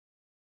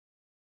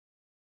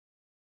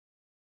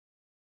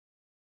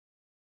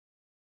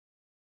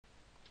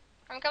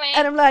I'm coming.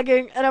 And I'm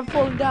lagging, and I'm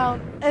falling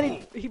down,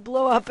 and he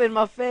blew up in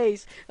my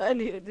face. And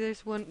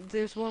there's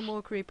one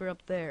more creeper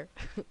up there.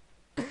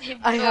 He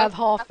I blew have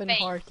up half my an face.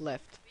 heart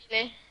left.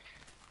 Really?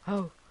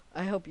 Oh,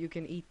 I hope you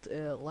can eat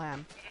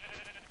lamb.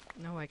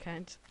 No, I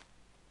can't.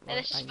 Or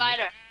There's a I need-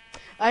 spider.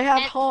 I have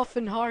And half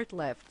an heart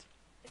left.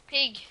 the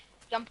pig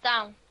jumped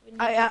down. We need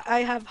I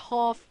have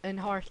half an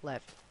heart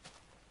left.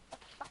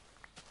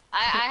 I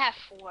have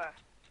 4.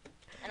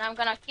 And I'm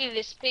gonna kill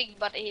this pig,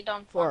 but he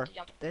don't 4. want to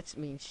jump. That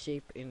means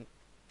sheep in.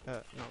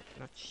 No,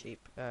 not sheep.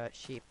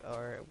 Sheep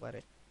or what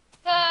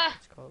Ah,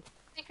 it's called.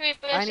 the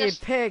creeper I is need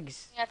just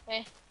pigs. looking at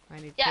me. I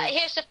need Yeah, pigs.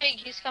 here's a pig.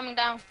 He's coming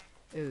down.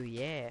 Oh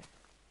yeah.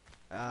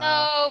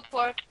 No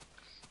pork.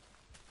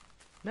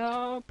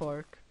 No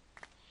pork.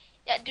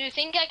 Yeah, do you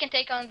think I can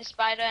take on the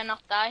spider and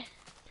not die?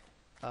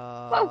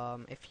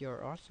 Whoa. If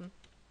you're awesome.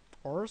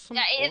 Awesome.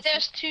 Yeah, awesome.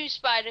 there's 2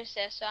 spiders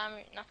there, so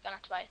I'm not gonna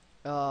try.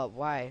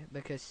 Why?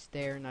 Because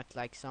they're not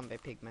like zombie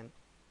pigmen.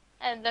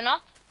 And they're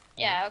not?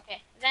 Yeah,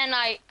 okay. Then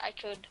I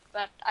could,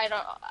 but I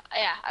don't.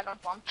 Yeah, I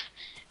don't want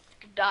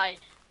to die.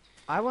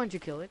 I want to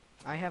kill it.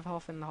 I have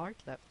half an heart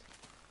left.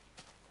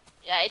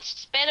 Yeah,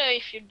 it's better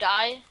if you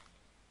die.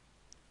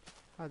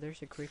 Oh,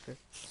 there's a creeper.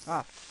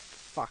 Ah,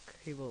 fuck.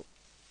 He will.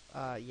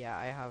 Yeah,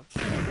 I have.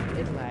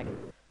 It lagged.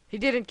 He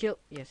didn't kill.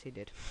 Yes, he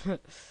did.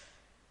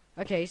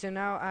 Okay, so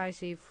now I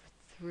see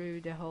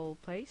through the whole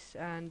place,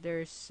 and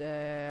there's.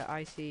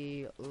 I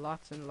see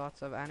lots and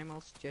lots of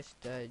animals just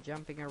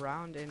jumping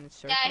around in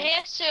circles. Yeah,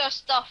 here's your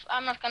stuff.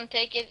 I'm not gonna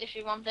take it if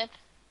you want it.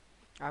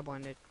 I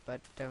want it, but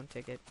don't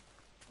take it.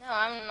 No,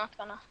 I'm not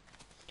gonna.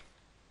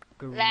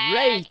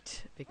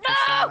 Great! Because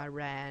No! I'm a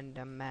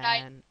random man.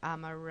 Die.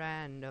 I'm a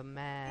random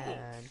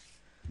man.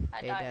 I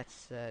Hey, died.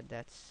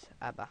 that's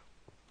ABBA.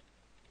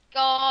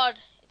 God,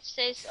 it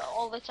says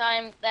all the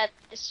time that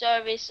the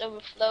server is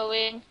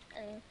overflowing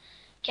and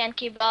can't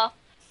keep up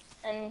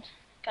and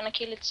gonna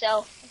kill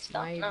itself and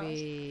stuff.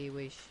 Maybe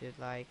we should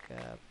like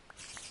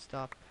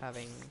stop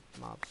having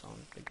mobs on,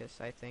 because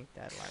I think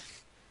that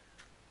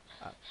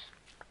like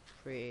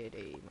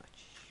pretty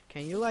much.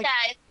 Can you like?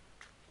 Yeah,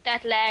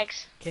 that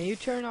lags. Can you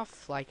turn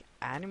off like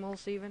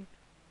animals even?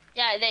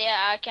 Yeah,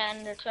 I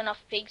can turn off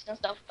pigs and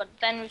stuff, but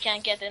then we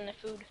can't get any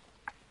food.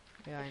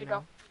 Yeah, If I you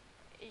know.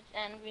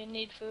 and we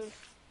need food.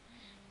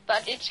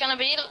 But it's gonna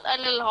be a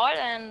little hard,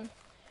 and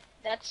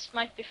that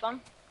might be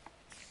fun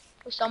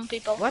for some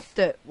people. What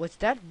the? Was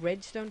that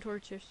redstone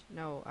torches?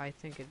 No, I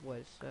think it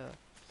was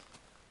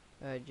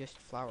just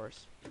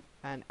flowers.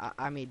 And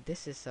I mean,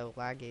 this is so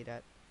laggy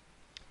that.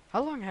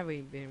 How long have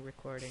we been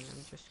recording?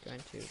 I'm just going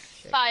to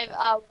check 5 that.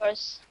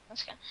 hours.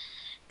 That's good.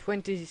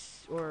 20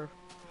 or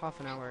half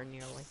an hour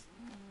nearly.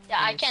 Yeah,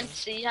 I Anything. can't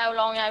see how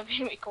long I've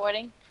been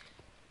recording.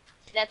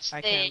 That's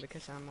I the. can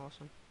because I'm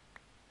awesome.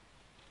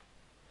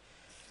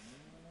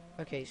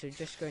 Okay, so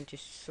just going to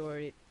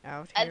sort it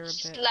out here a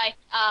It's bit. like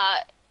a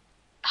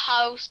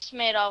house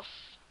made of.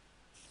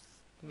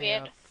 Made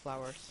weird. of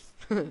flowers.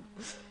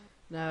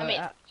 No, I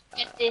mean,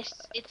 it's.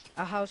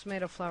 a house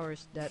made of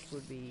flowers, that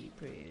would be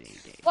pretty.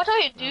 What are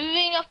you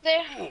doing up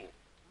there?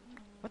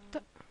 What the?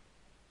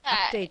 Uh,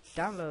 Update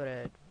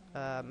downloaded.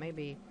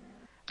 Maybe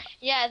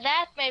yeah,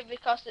 that may be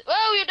because.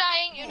 Oh, you're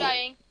dying! You're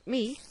dying!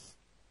 me,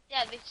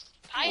 Yeah, this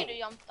spider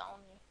jumped on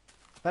you.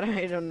 but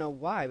I don't know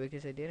why,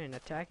 because I didn't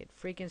attack it.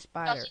 Freaking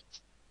spider. Because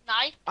it's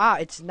night. Ah,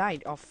 it's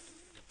night. Oh,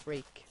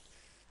 freak.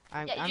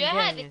 I'm Yeah, I'm you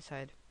had getting it.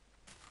 inside.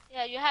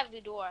 Yeah, you have the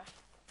door.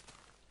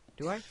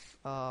 Do I?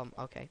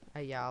 Okay.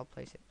 Yeah, I'll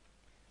place it.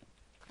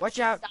 Watch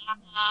out!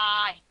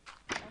 Die.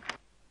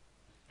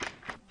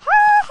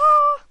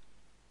 Ha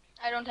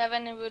I don't have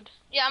any wood.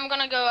 Yeah, I'm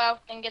gonna go out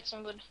and get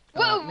some wood.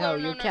 ha! Whoa, No, whoa,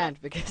 you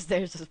can't, because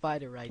there's a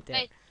spider right there.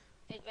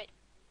 Wait. Wait.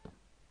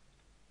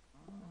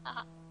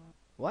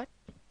 What?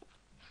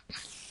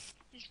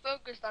 He's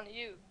focused on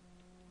you.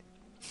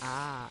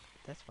 Ah,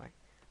 that's fine.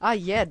 Ah,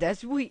 yeah,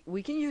 that's we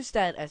can use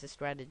that as a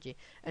strategy,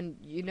 and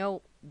you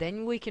know,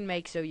 then we can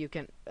make so you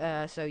can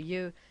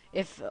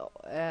if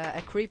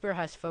a creeper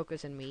has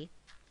focus on me,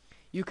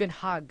 you can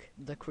hug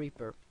the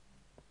creeper.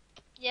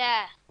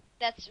 Yeah,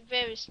 that's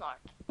very smart.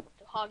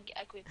 To hug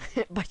a creeper.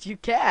 But you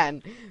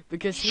can,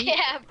 because he.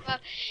 Yeah,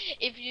 but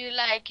if you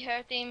like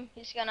hurt him,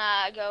 he's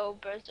gonna go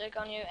berserk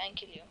on you and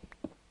kill you.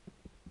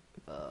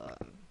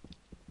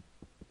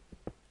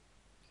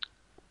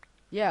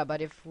 Yeah,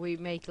 but if we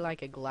make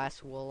like a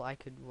glass wall, I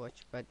could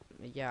watch. But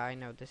yeah, I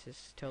know this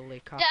is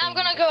totally Yeah, I'm copying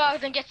gonna go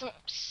out and get some.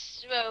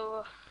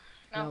 No.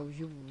 No,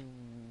 you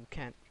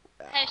can't.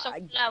 Hey, some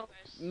flowers.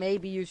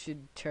 Maybe you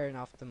should turn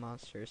off the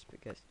monsters,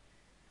 because.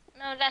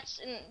 No,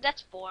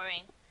 that's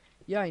boring.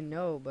 Yeah, I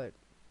know, but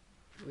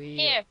we.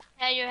 Here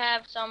you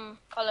have some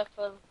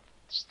colorful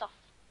stuff.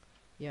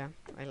 Yeah,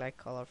 I like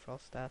colorful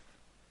stuff.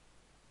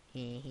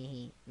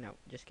 No,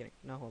 just kidding.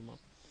 No homo.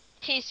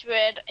 He's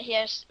weird.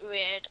 He's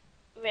weird.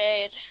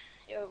 Weird.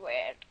 You're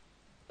weird.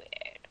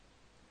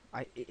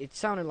 Weird. It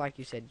sounded like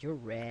you said you're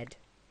red.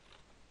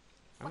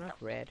 I'm What not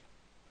the red.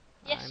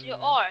 Yes, I'm, you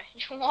are.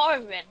 You are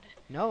red.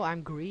 No,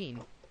 I'm green.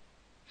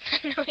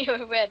 No,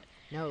 you're red.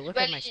 No, look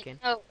Well, at my skin.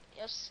 No,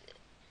 yes.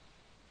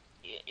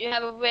 You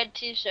have a red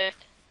t-shirt,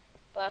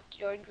 but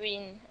you're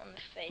green on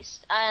the face,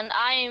 and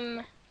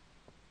I'm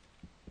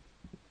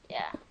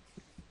yeah.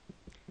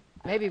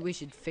 Maybe we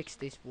should fix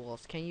these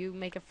walls. Can you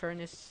make a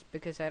furnace?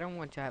 Because I don't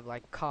want to have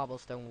like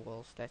cobblestone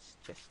walls. That's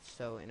just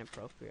so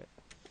inappropriate.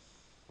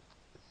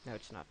 No,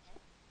 it's not.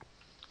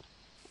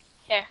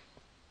 Here.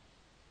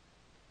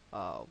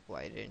 Oh,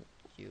 why didn't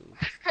you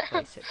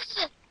place it?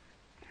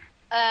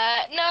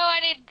 No, I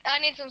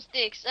need some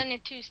sticks. I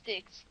need 2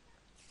 sticks.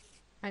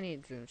 I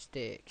need some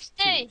sticks.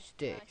 Stay. 2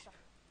 sticks.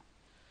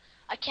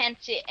 I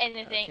can't see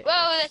anything. Okay,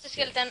 Whoa, let's there's a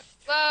skeleton.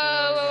 just Whoa,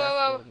 for whoa, that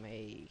whoa, we'll whoa.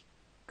 make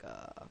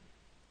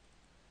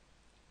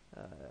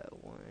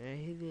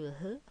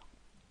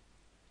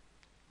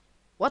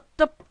what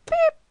the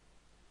beep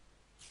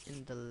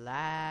in the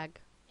lag.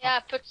 Yeah,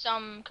 put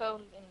some coal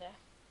in there.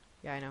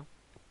 Yeah, I know.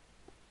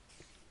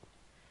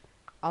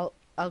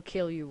 I'll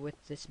kill you with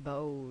this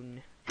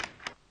bone.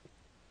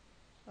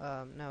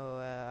 No,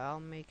 I'll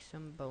make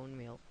some bone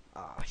meal.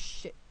 Oh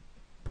shit.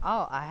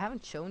 Oh, I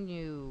haven't shown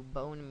you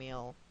bone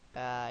meal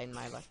in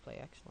my Let's Play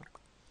actually.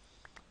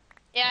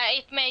 Yeah,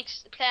 it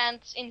makes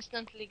plants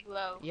instantly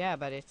grow. Yeah,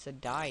 but it's a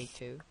dye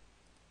too.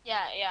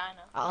 Yeah, I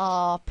know.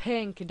 Oh,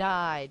 pink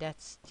dye.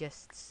 That's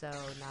just so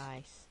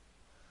nice.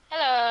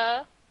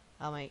 Hello.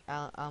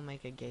 I'll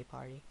make a gay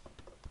party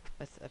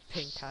with a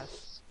pink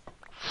house.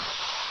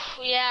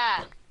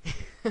 Yeah.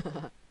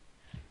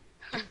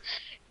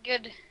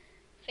 Good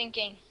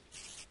thinking.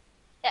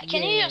 Yeah,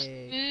 can you just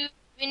Yay. move?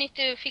 We need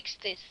to fix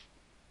this.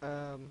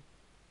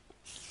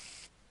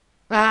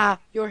 Ah,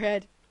 your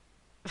head.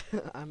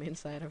 I'm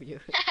inside of you.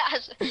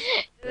 That's what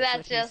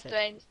he just said.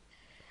 strange.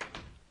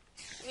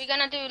 We're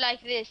gonna do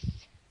like this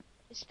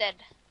instead.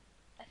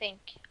 I think.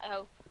 I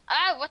hope.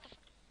 Ah, what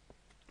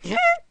the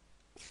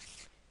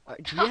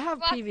Do you have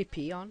What?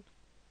 PvP on?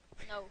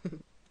 No.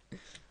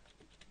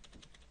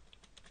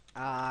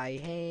 I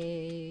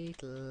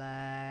hate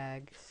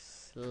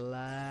lags.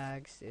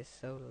 Lags is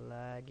so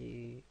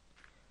laggy.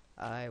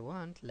 I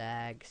want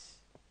lags.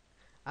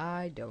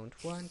 I don't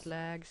want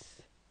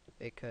lags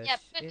because Yeah,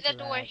 put it the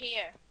door lags.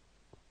 here.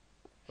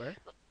 Where?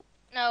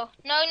 No.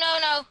 No.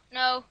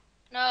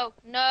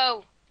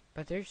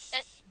 But there's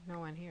That- no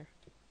one here.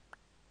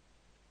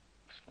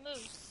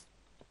 Move.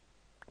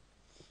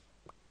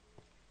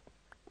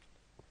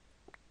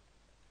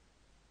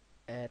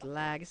 It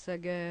lags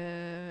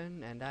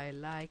again, and I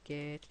like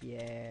it,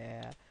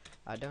 yeah.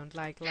 I don't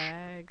like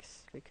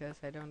lags because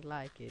I don't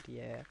like it,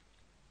 yeah.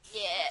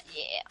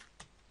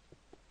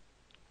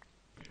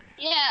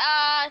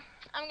 Yeah,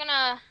 I'm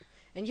gonna...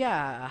 And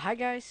yeah, hi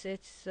guys,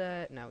 it's,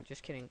 no,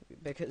 just kidding,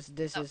 because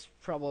this is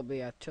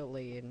probably a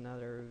totally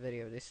another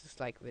video. This is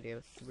like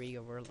video 3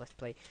 of our Let's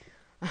Play.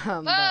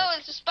 Whoa, But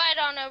there's a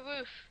spider on the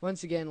roof.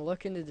 once again,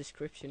 look in the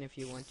description if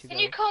you want to Can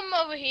go. you come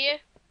over here?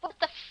 What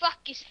the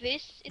fuck is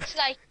this? It's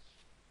like...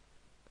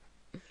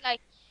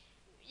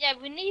 Yeah,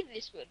 we need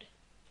this wood.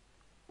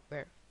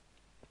 Where?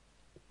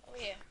 Oh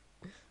yeah.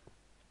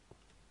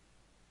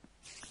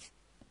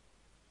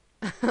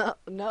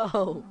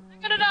 No!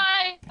 I'm gonna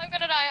die.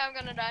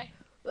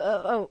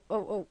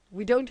 Oh,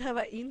 we don't have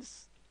a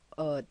ins.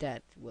 Oh,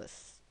 that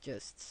was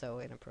just so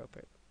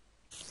inappropriate.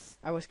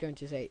 I was going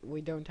to say,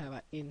 we don't have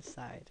an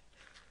inside.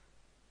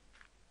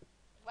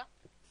 What?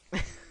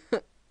 Is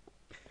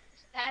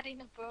that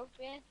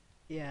inappropriate?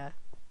 Yeah,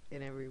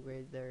 in every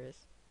way there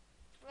is.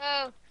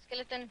 Whoa,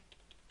 skeleton.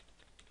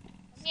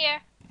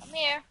 I'm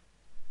here.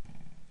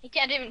 He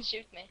can't even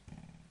shoot me.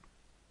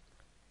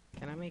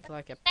 Can I make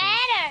like a pink?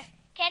 Spider!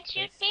 Can't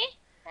shoot Yes. me?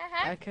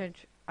 Uh-huh. I can't.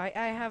 I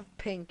have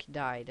pink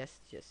dye. That's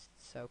just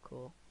so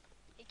cool.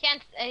 He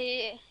can't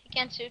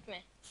shoot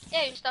me.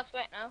 Yeah, you stop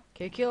right now.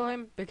 Can you kill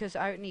him? Because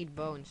I need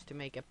bones to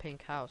make a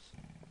pink house.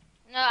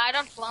 No, I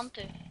don't want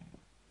to.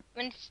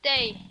 When it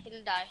stay,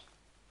 he'll die.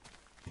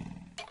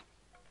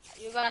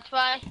 You gonna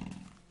try?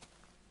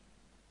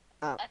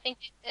 Oh. I think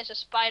there's a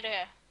spider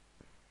here.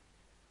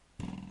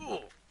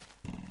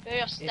 You're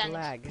just It standing.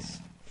 lags.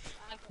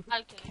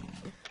 I'll kill you.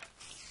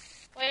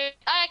 Wait,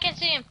 I can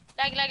see him.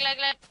 Lag. I'm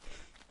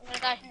gonna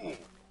die.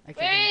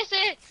 Where is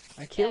it?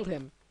 I killed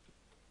him.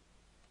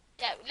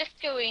 Yeah, let's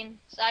go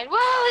inside.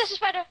 Whoa, there's a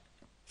spider.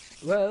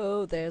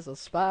 Whoa, there's a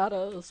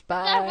spider. No,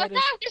 Spider.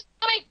 no, he's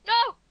coming.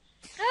 No.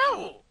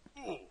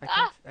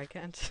 I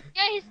can't.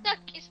 Yeah, he's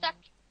stuck.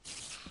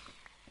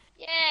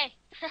 Yay.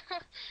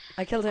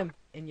 I killed him.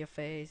 In your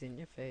face.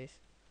 I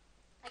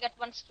got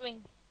 1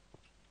 string.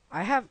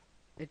 I have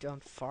it on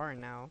far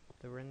now.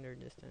 The render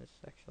distance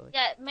actually.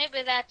 Yeah,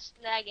 maybe that's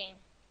lagging.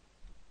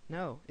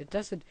 No, it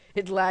doesn't.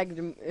 It lagged.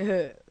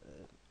 It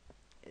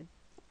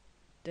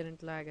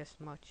didn't lag as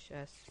much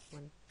as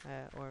when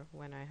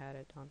I had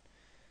it on.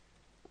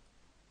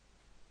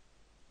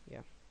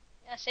 Yeah,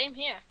 same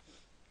here.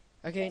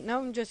 Okay, now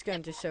I'm just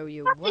going to show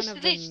you What one is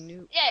of this? the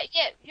new. Yeah,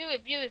 view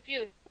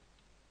it.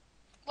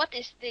 What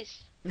is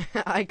this?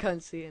 I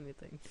can't see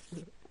anything.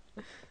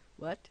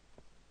 What?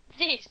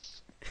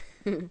 This.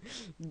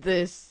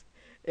 This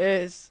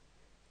is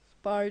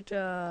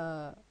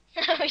Sparta.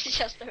 It's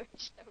just so good.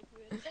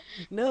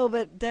 No,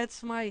 but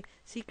that's my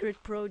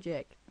secret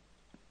project.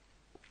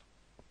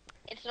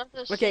 It's not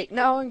so Okay, safe.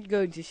 now I'm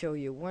going to show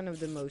you one of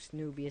the most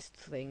noobiest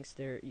things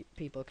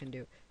people can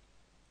do.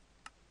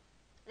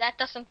 That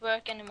doesn't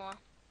work anymore.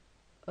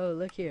 Oh,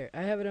 look here.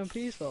 I have it on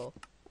peaceful.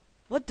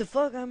 What the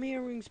fuck? I'm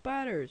hearing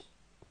spiders.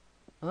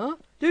 Huh?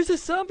 There's a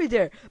zombie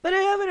there, but I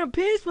have it on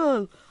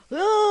peaceful.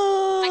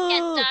 I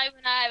can't Oh! die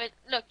when I have it.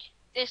 Look,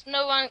 there's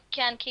no one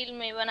can kill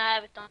me when I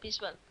have it on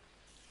peaceful.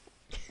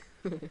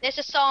 There's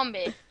a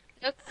zombie.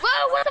 Look.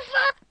 Whoa, what the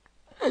fuck?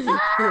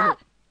 Ah!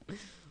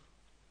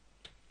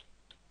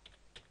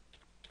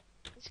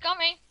 It's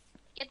coming.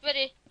 Get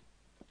ready.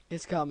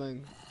 It's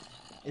coming.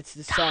 It's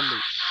the zombie.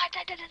 Ah,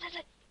 die, die, die, die,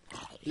 die.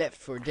 Left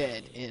for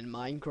Dead in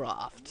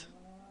Minecraft.